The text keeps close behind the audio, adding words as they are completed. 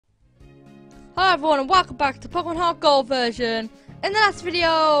Hi everyone and welcome back to Pokemon Heart Gold version. In the last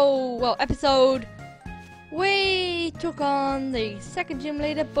video, well episode, we took on the second gym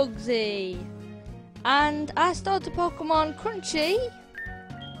leader Bugsy. And I started Pokemon Crunchy,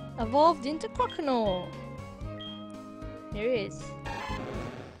 evolved into Croconaw. Here he is.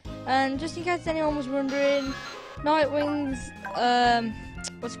 And just in case anyone was wondering, Nightwing's,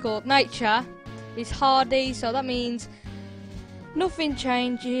 what's it called, Nature is hardy, so that means nothing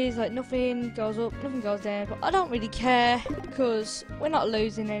changes, like nothing goes up, nothing goes down, but I don't really care because we're not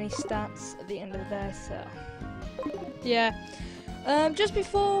losing any stats at the end of the day, so yeah. Just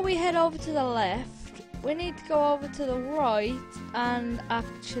before we head over to the left, we need to go over to the right and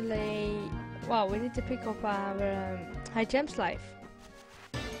actually, well, we need to pick up our high gem slave.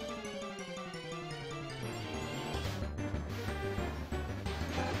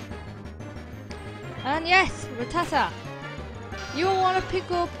 And yes, Rattata. You will want to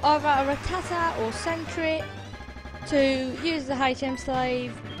pick up either a Rattata or Sentry to use the high gem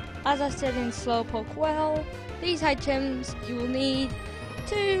slave. As I said in Slowpoke Well, these high gems you will need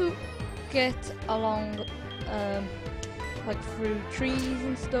to get along like through trees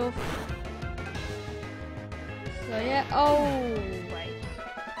and stuff. So yeah, oh wait,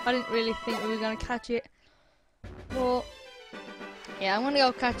 I didn't really think we were going to catch it, but yeah, I'm going to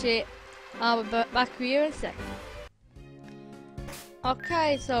go catch it. I'll be back with you in a second.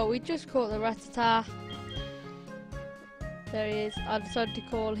 Okay, so we just caught the Rattata. There he is. I decided to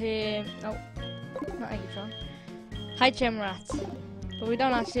call him, oh, not Eggatron, High Gem Rat. But we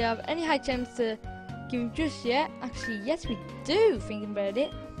don't actually have any high gems to give him just yet. Actually, yes we do, thinking about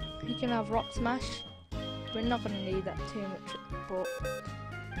it. He can have Rock Smash. We're not going to need that too much, but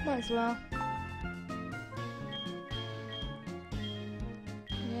might as well.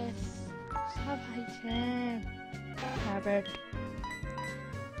 Yes, just have high gem. Harvard.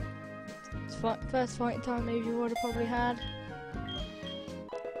 First fighting time maybe you would have probably had.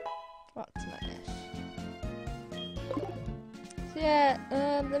 Rock Smash. So yeah,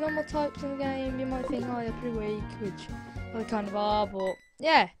 the normal types in the game, you might think, oh, they're pretty weak, which they kind of are, but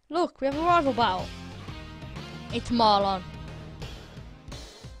yeah, look, we have a rival battle. It's Marlon.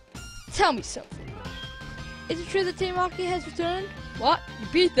 Tell me something. Is it true that Team Rocky has returned? What? You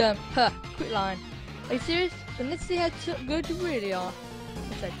beat them? Huh, quick line. Are you serious? Then let's see how good you really are.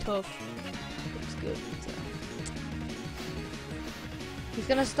 It's like tough. Looks good. He's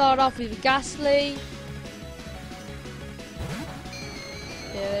gonna start off with Ghastly.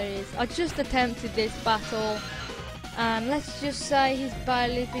 Yeah, there he is. I just attempted this battle, and let's just say his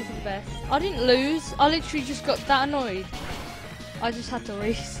Bailiff is the best. I didn't lose. I literally just got that annoyed. I just had to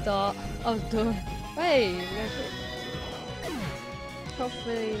restart. I was done. Hey,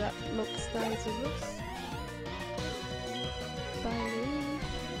 hopefully that luck stays with us. Bailiff.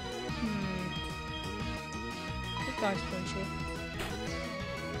 This guy's punchy.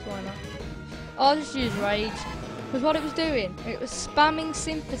 So why not? I'll just use Rage. Because what it was doing, it was spamming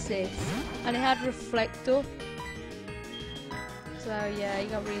Synthesis and it had Reflect up. So yeah, he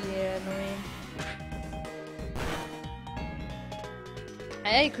got really annoying.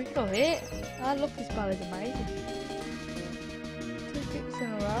 Hey, critical hit! Ah, look, this ball is amazing. 2 kicks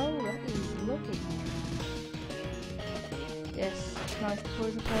in a row, that is lucky. Yes, nice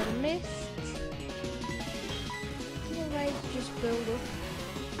poison powder mist. The Rage just build up.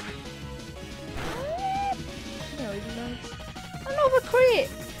 No, he's nice. Another crit!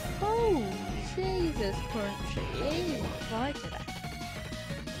 Oh, Jesus, Crunchy. He's fly today.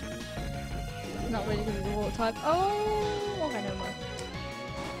 Not really because he's a water type. Oh, okay, never mind.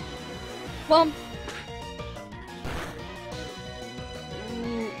 Bomb!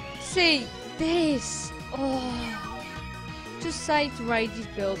 Ooh, see, this! Oh, just say it's Rage's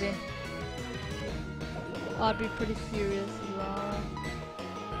building. I'd be pretty furious as well.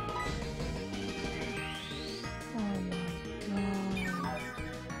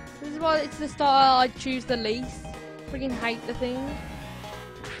 Well, it's the style I choose the least. Freaking hate the thing.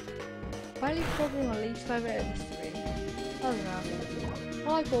 Bailey's probably my least favourite of the 3. I don't know.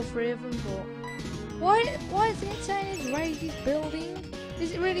 I like all 3 of them, but why is it saying it's Rage's building?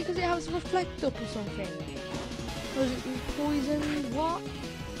 Is it really because it has Reflect up or something? Or is it poison? What?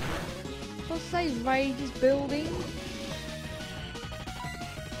 I'll say it's Rage's building.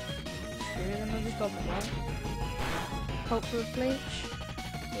 Screw them, I'll just go for that. Hope for a flinch.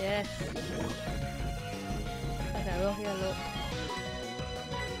 Yes. Okay, well, here, look.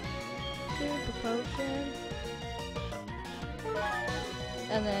 Super potion.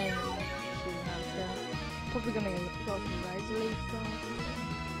 And then probably gonna go for Razor Leaf though.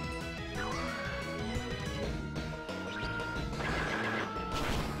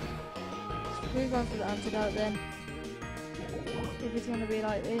 We're going for the antidote then. If it's gonna be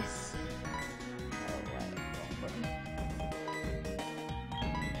like this. Oh wait, wrong button.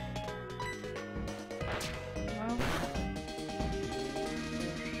 Well.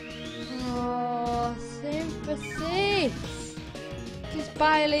 Oh, sympathy! This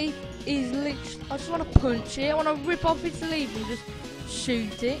Bailey is literally. I just want to punch it. I want to rip off its leaf and just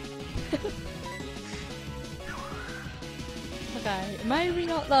shoot it. Okay, maybe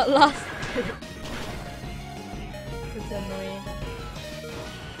not that last bit. It's annoying.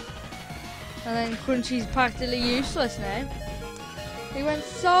 And then Crunchy's practically useless now. He went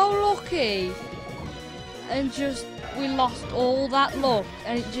so lucky. And just, we lost all that luck.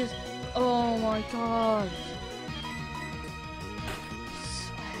 And it just, oh my god.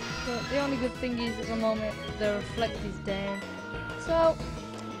 But the only good thing is at the moment the reflect is down. So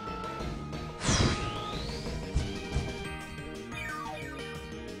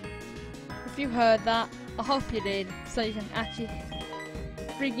if you heard that, I hope you did, so you can actually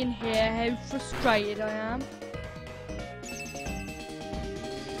friggin' hear how frustrated I am.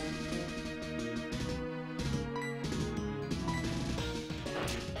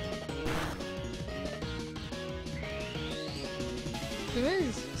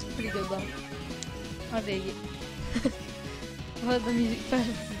 It's pretty good though. I dig it. I've heard the music first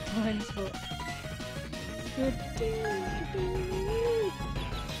times, but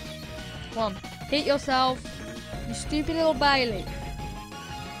come on, hit yourself, you stupid little Bailey.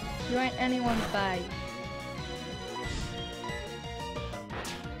 You ain't anyone's bae.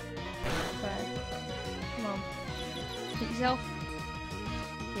 Okay, come on, hit yourself.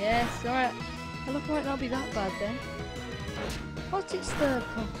 Yes, alright. Well, look, might not be that bad then. What's its third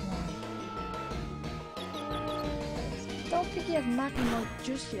Pokemon? Don't think he has Magnemite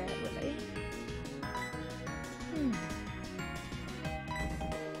just yet, will he?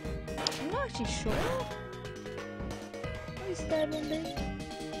 I'm not actually sure. What is third one be?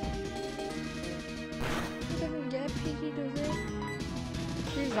 He doesn't get Pidgey, does he?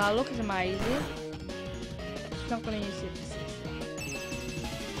 Here's that, look, it's amazing. He's not going to use it.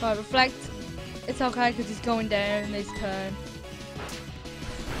 Right, reflect. It's okay because he's going down this turn.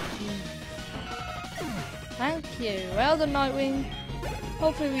 Thank you. Well done, Nightwing.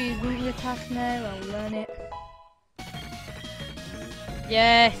 Hopefully we use Wing attack now and we'll learn it.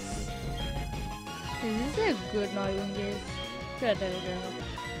 Yes! This is how good Nightwing is. Good little girl.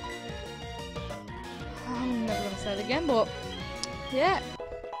 I'm never gonna say it again, but yeah.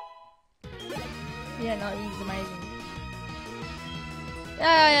 Yeah, Nightwing's amazing.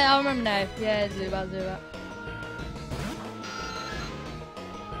 Yeah, I remember now. Yeah, Zubat.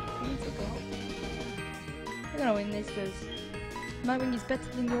 We're gonna win this because Nightwing is better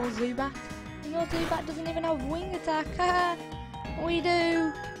than your Zubat. And your Zubat doesn't even have wing attack. We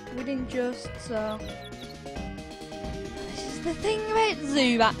do. We didn't just, so. This is the thing about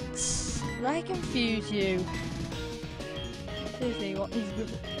Zubats. They confuse you. Seriously, what is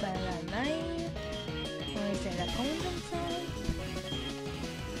with their name? When they say that Golden time.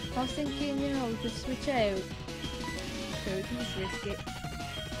 I was thinking, you know, we could switch out. So we can just risk it.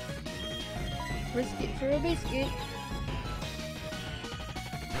 Risk it for a biscuit.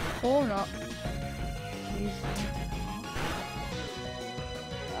 Or not.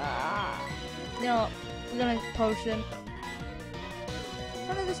 You know what? We're gonna potion.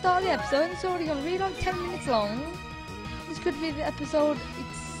 And at the start of the episode, it's already gonna be like 10 minutes long. This could be the episode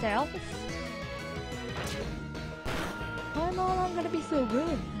itself. Why am I gonna be so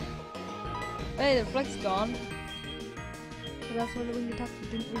good? Hey, the reflect's gone. But that's why the wing attack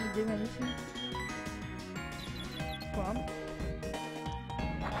didn't really do anything. Come on.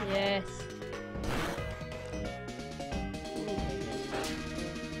 Yes.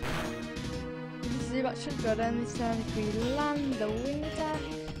 This is about should go down this time if we land the wing attack.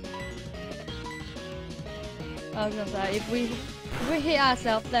 I was gonna say if we hit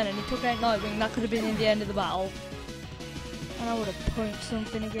ourselves then and he took out Nightwing, that could have been in the end of the battle. And I would have punched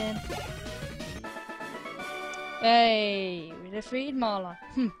something again. Hey, we defeated Marla.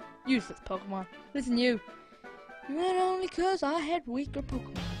 Useless Pokemon. Listen, you. You win only cause I had weaker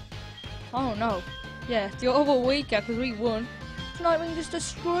Pokemon. Oh no. Yeah, you're over weaker because we won. Nightwing just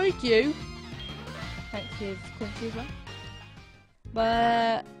destroyed you. Thanks to Crunchy as well.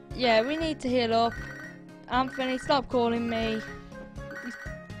 But yeah, we need to heal up. Anthony, stop calling me.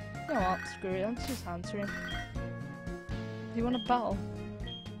 You know what? Screw it. I'm just answering. Do you want to battle?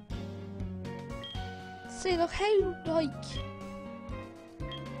 See, look how, like,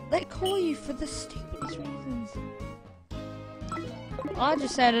 they call you for the stupidest reasons. I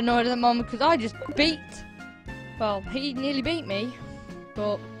just sound annoyed at the moment because I just beat, well, he nearly beat me,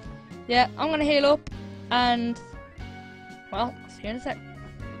 but yeah, I'm gonna heal up, and well, see you in a sec.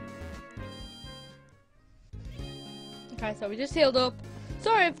 Okay, so we just healed up.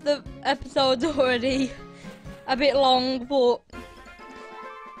 Sorry if the episode's already a bit long, but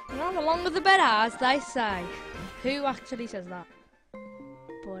you know, the longer the better, as they say. Who actually says that?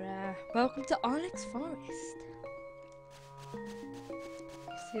 But welcome to Ilex Forest.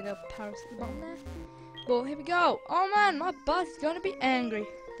 See the parrots at the bottom there? But here we go. Oh man, my boss is gonna be angry.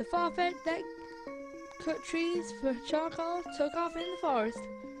 The farfetch that cut trees for charcoal took off in the forest.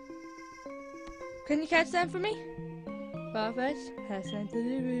 Can you catch them for me? Farfetch has sent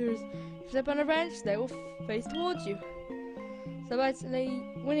deliverers. If you step on a branch, they will face towards you. So basically,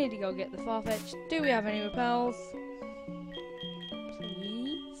 we need to go get the farfetch. Do we have any repels?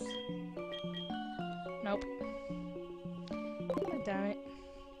 Please? Nope. Oh, damn it.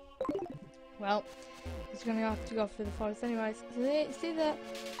 Well, he's gonna have to go through the forest anyways. So see the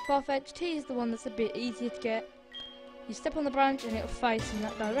farfetch T is the one that's a bit easier to get. You step on the branch and it'll face in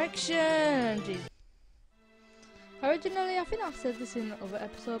that direction. Jeez. Originally, I think I've said this in another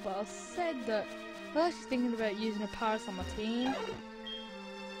episode, but I said that I was actually thinking about using a Paris on my team.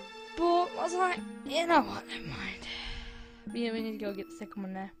 But I was like, you know what, never mind. But yeah, we need to go get the second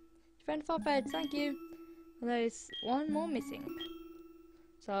one there. Found the farfetch, thank you. Well, there's one more missing.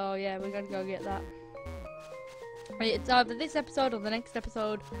 So yeah, we're gonna go get that. It's either this episode or the next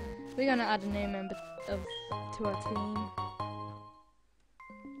episode. We're gonna add a new member to our team.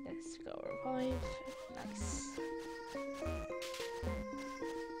 Let's go revive. Nice.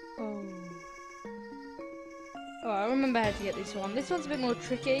 Oh, I remember how to get this one. This one's a bit more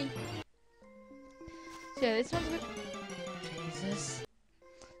tricky. So yeah, this one's a bit... Jesus.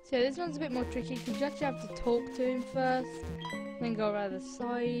 So yeah, this one's a bit more tricky because you actually have to talk to him first. Then go around the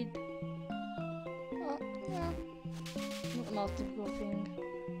side. Oh, yeah. Not the most difficult thing.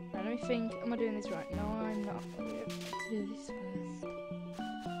 Now, let me think. Am I doing this right? No, I'm not. We have to do this first.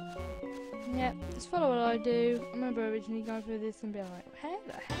 Yeah, just follow what I do. I remember originally going through this and being like, how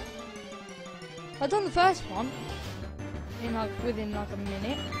the hell? I've done the first one in within like a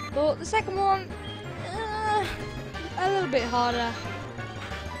minute, but the second one a little bit harder.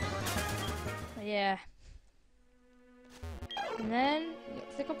 But yeah. And then it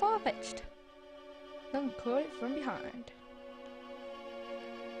looks like a far-fetched. Then caught it from behind.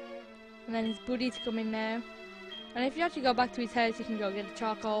 And then his buddy's coming now. And if you actually go back to his house, you can go get the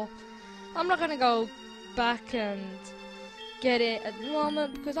charcoal. I'm not gonna go back and get it at the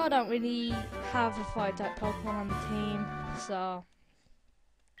moment because I don't really have a fire type Pokemon on the team, so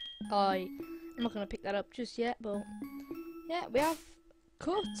I'm not gonna pick that up just yet. But yeah, we have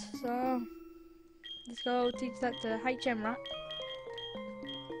cut, so let's go teach that to HM Rat.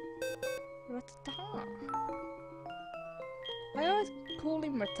 Rattata. I always call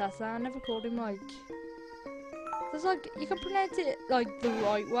him Rattata. I never called him like. There's like you can pronounce it like the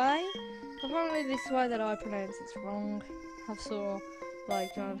right way. Apparently, this way that I pronounce it's wrong. I saw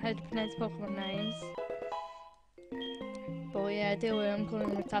like on how to pronounce Pokemon names. But yeah, deal with it. I'm calling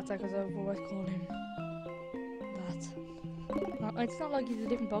him Rattata because I've always called him that. It's not like he's a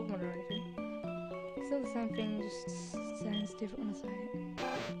different Pokemon or anything. It's still the same thing, just sounds different when I say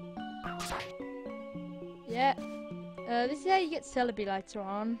it. Yeah. This is how you get Celebi later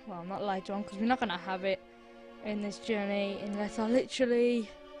on. Well, not later on because we're not gonna have it in this journey unless I literally,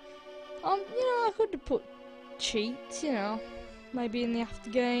 you know, I could have put cheats, you know, maybe in the after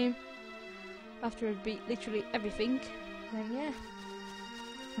game after I beat literally everything. Then yeah,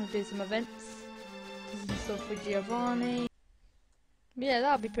 I'm gonna do some events, do some stuff with Giovanni. But yeah,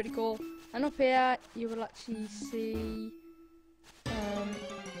 that would be pretty cool. And up here you will actually see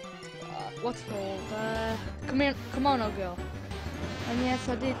what's it called, Kimono Girl. And yes,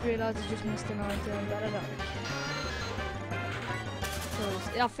 I did realise I just missed an item, but I don't really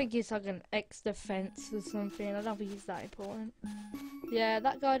care. I think it's like an X defense or something. I don't think it's that important. Yeah,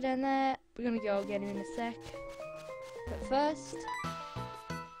 that guy down there, we're gonna go get him in a sec. But first,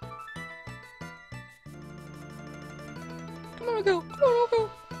 come on, girl,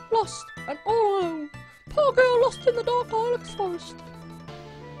 lost and all alone. Poor girl lost in the dark Ilex Forest.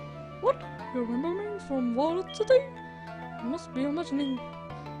 What? You remember me from Violet City? You must be imagining.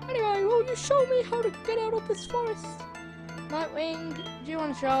 Anyway, will you show me how to get out of this forest? Nightwing, do you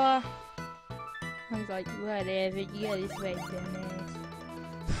want to show her? I was like, whatever, you got this way, dumbass.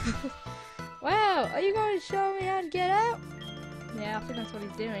 Wow, are you going to show me how to get out? Yeah, I think that's what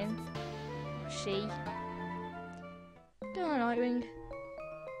he's doing. Or she. Go on, Nightwing.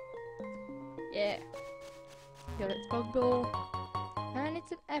 Yeah. Go, let's Bug and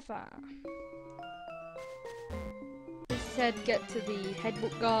it's an FR. This said get to the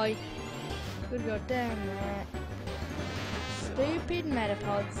headbook guy. Could go down there. Stupid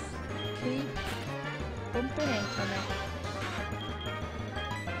metapods keep bumping into me.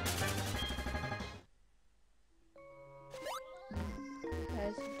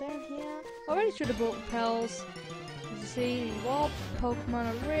 There's down here. I really should have brought repels. As you see, these wild Pokemon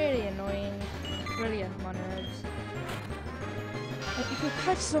are really annoying. Really get on my nerves. You could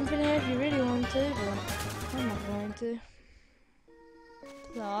catch something here if you really want to, but I'm not going to.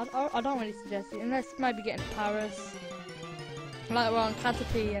 No, I don't really suggest it, unless maybe getting Paris. Like we're on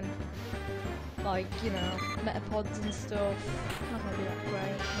Caterpie and, like, you know, Metapods and stuff. Not gonna be that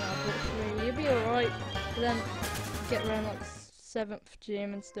great. No, but 3, you'll be alright. But then, get around like 7th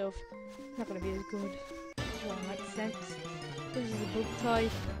gym and stuff. Not gonna be as good. Which one makes sense. This is a bug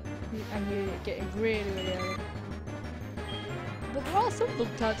type, and you're getting really early. But there are some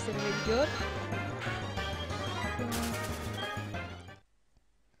bug types that are really good.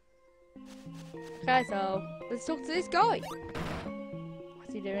 Okay, so let's talk to this guy.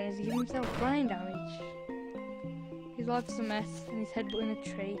 What's he doing? Is he giving himself brain damage? His life's a mess and he's headbutting a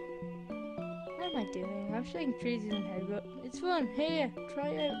tree. What am I doing? I'm shooting trees in headbutt. It's fun. Here, try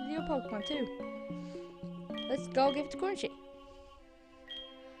it out with your Pokemon too. Let's go give it to Crunchy.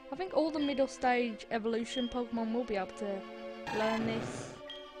 I think all the middle stage evolution Pokemon will be able to learn this.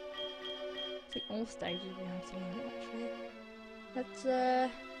 I think all stages will be able to learn it actually. Let's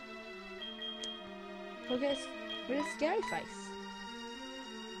go get rid of Scary Face.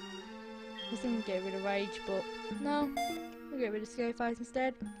 I was thinking get rid of Rage, but no, we'll get rid of Scary Face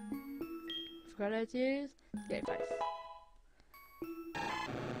instead. Forgot how to use Scary Face.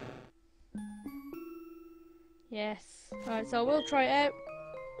 Yes. Alright, so we'll try it out.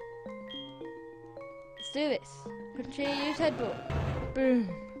 Let's do this. Crunchy, use Headbutt. Boom.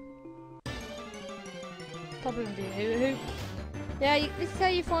 Probably gonna be a Hoot. Yeah, this is how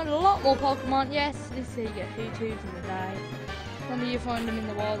you find a lot more Pokemon. Yes, this is how you get Hoots in the day. Remember, you find them in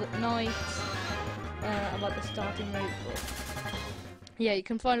the wild at night. About the starting route. But yeah, you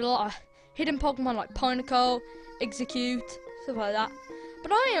can find a lot of hidden Pokemon like Pineco, Execute, stuff like that.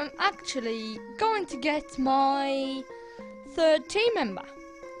 But I am actually going to get my 3rd team member.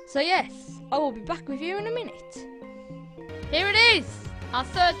 So yes, I will be back with you in a minute. Here it is! Our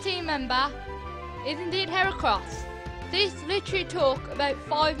 3rd team member is indeed Heracross. This literally took about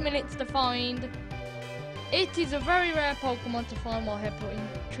 5 minutes to find. It is a very rare Pokemon to find while headbutting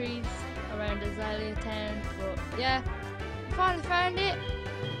trees around Azalea Town. But yeah, I finally found it.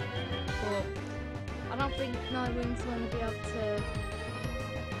 But I don't think Nightwing's going to be able to,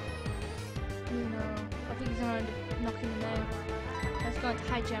 you know, I think he's going to end up knocking him out. Let's go into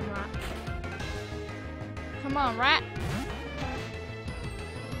High Gem Rat. Come on, Rat.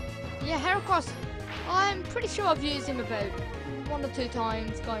 Yeah, Heracross. I'm pretty sure I've used him about 1 or 2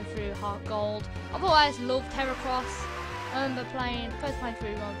 times going through Heart Gold. I've always loved Heracross. I remember first playing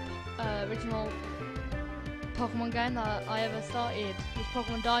through my original Pokemon game that I ever started was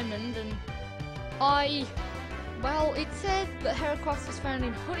Pokemon Diamond, and well, it said that Heracross was found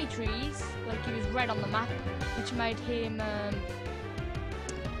in honey trees, like he was red on the map, which made him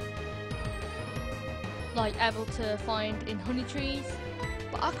like able to find in honey trees.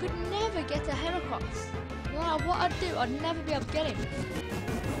 But I could never get a Heracross. No matter what I'd do, I'd never be able to get him.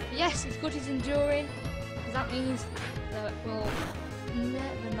 Yes, it's good he's enduring, because that means that we'll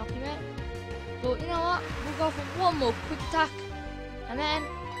never knock him out. But you know what? We'll go for one more quick attack, and then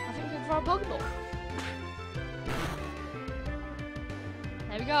I think we'll throw a Pokeball.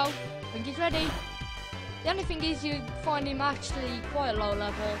 There we go. I think he's ready. The only thing is you find him actually quite a low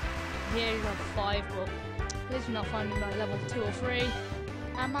level. Here he's level 5, but at least we're not finding him at level 2 or 3.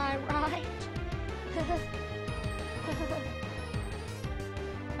 Am I right?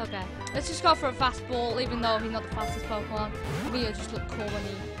 Okay, let's just go for a fast ball, even though he's not the fastest Pokemon. I think it'll just look cool when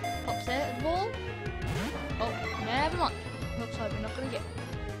he pops out of the ball. Oh, never mind. Looks like we're not going to get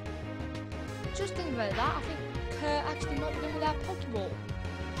it. Just think about that. I think Kurt actually might be done with our Pokeball.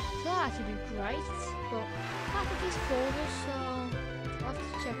 So that'd actually be great. But I think he's called us, so I'll have to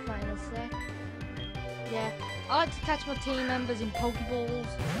check that in a sec. Yeah, I like to catch my team members in Pokeballs.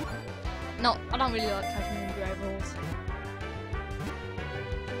 No, I don't really like catching them in Graveballs.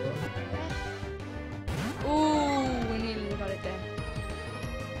 Ooh, we nearly got it there.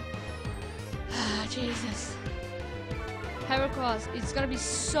 Ah, Jesus. Heracross, it's going to be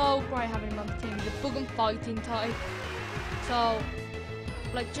so great having him on the team. He's a bug and fighting type. So,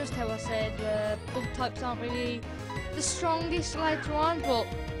 like just how I said, bug types aren't really the strongest later on, but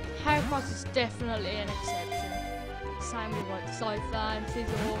Heracross is definitely an exception. Same with like Cypher and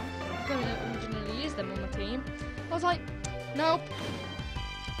Fizzle. I was going to originally use them on my team. I was like, nope,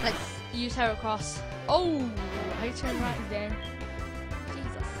 Let's use Heracross. Oh, I turned right down.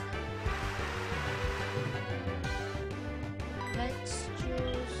 Jesus. Let's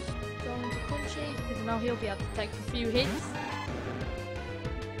just go into Punchy, because now he'll be able to take a few hits.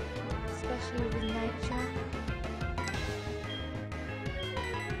 Especially with nature.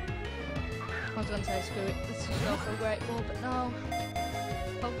 I was going to say screw it, let's just go for a Great Ball, but no.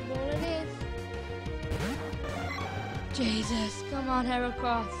 Pokeball it is. Jesus, come on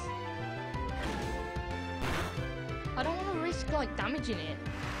Heracross. I don't want to risk like damaging it,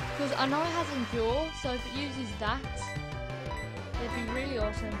 because I know it has Endure, so if it uses that, it'd be really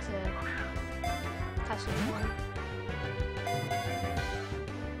awesome to catch it on.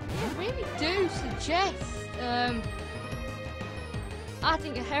 I really do suggest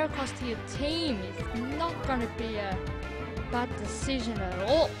adding a Heracross to your team is not going to be a bad decision at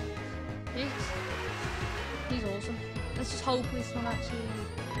all. He's awesome. Let's just hope this one actually,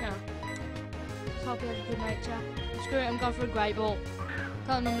 you know, just hope he has a good nature. Screw it, I'm going for a Great Ball.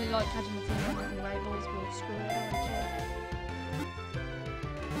 Don't normally like catching the team on Great Balls, but screw it, actually.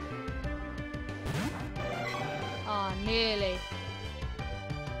 Ah, nearly.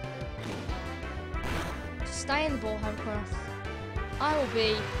 Just stay in the ball, Heracross. I will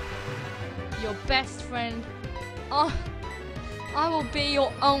be your best friend. Oh, I will be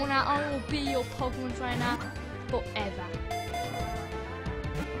your owner. I will be your Pokemon trainer forever.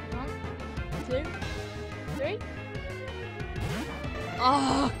 1, 2, 3.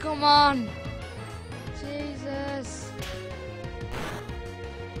 Oh, come on. Jesus.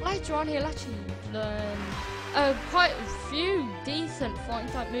 Later on, he'll actually learn quite a few decent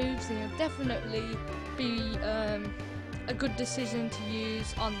fighting type moves, and he'll definitely be a good decision to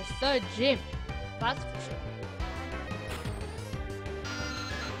use on the 3rd gym. That's for sure.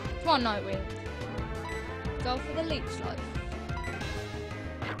 Come on, Nightwing. Go for the Leech Life.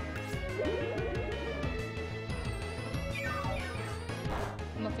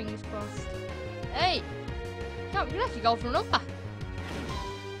 My fingers crossed. Hey! No, we can actually go for an upper.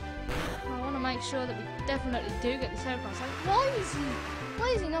 I want to make sure that we definitely do get this Heracross. Like, why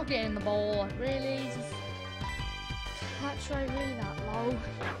is he not getting the ball? Really? Is his catch rate really that low?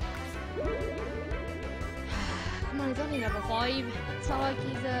 Come on, he's only level 5. It's not like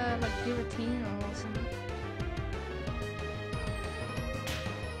he's like Giratina or something.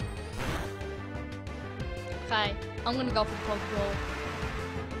 Okay, I'm gonna go for the Pokeball.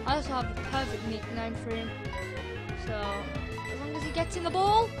 I also have the perfect nickname for him. So, as long as he gets in the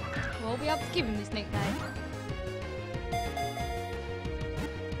ball, we'll be able to give him this nickname.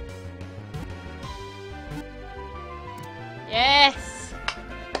 Yes!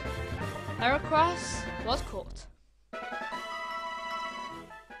 Heracross was caught.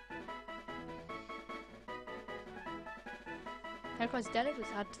 Heracross Delic was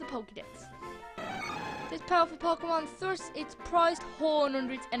added to the Pokédex. This powerful Pokemon thrusts its prized horn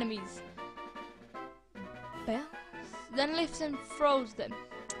under its enemies. Bells? Then lifts and throws them.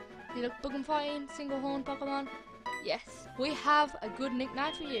 You look bug and fighting, single horn Pokemon? Yes, we have a good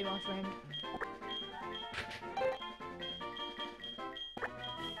nickname for you, my friend.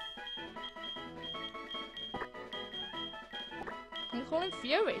 I'm gonna call him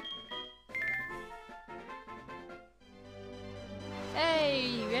Fury.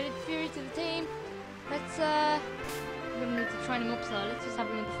 Hey, we added Fury to the team. Let's, we're gonna need to train him up, so let's just have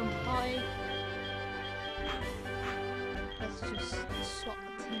him in the front of the party. Let's just swap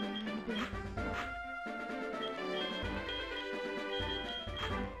the team in a bit.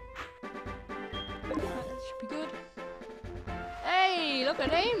 Right, that should be good. Hey, look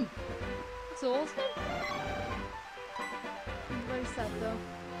at him! That's awesome. I'm very sad though.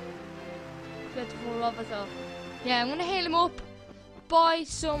 Good to fall over though. Yeah, I'm gonna heal him up, buy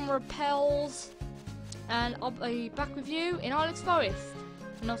some repels, and I'll be back with you in Ilex Forest.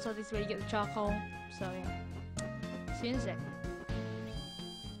 And also this is where you get the charcoal, so yeah. See you in a sec.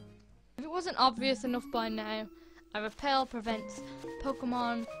 If it wasn't obvious enough by now, a repel prevents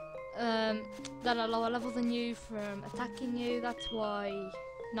Pokemon that are lower level than you from attacking you. That's why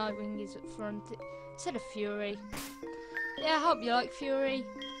Nightwing is up front instead of Fury. Yeah, I hope you like Fury,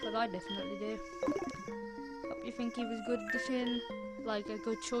 because I definitely do. Hope you think he was a good addition, like a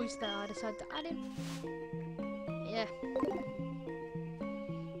good choice that I decided to add him. Yeah.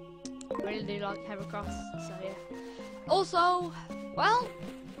 I really do like Heracross, so yeah. Also, well,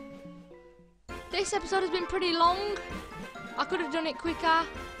 this episode has been pretty long. I could have done it quicker,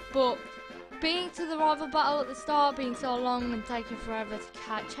 but being to the rival battle at the start, being so long and taking forever to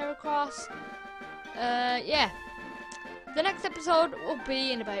catch Heracross, yeah. The next episode will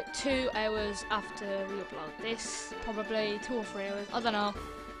be in about 2 hours after we upload this, probably 2 or 3 hours, I don't know.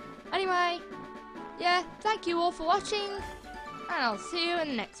 Anyway, yeah, thank you all for watching, and I'll see you in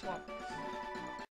the next one.